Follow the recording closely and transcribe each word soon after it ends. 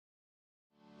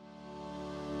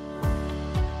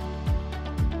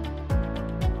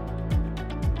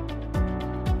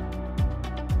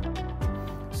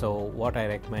So what I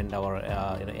recommend our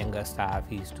younger staff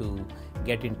is to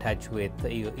get in touch with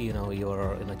your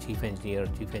chief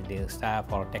engineer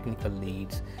staff or technical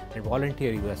leads, and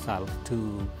volunteer yourself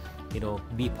to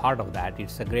be part of that.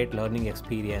 It's a great learning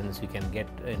experience. You can get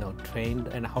trained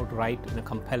in how to write in a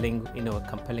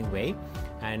compelling way,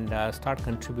 and start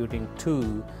contributing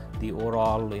to the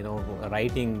overall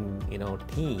writing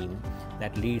team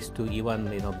that leads to even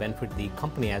benefit the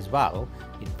company as well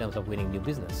in terms of winning new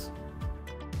business.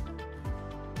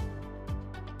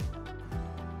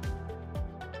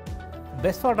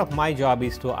 Best part of my job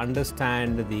is to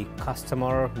understand the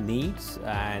customer needs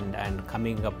and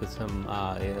coming up with some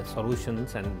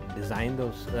solutions and design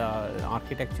those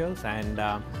architectures and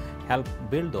help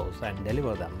build those and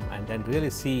deliver them, and then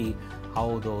really see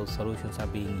how those solutions are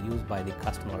being used by the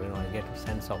customer. I get a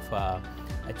sense of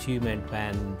achievement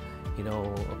when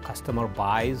a customer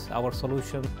buys our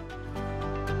solution.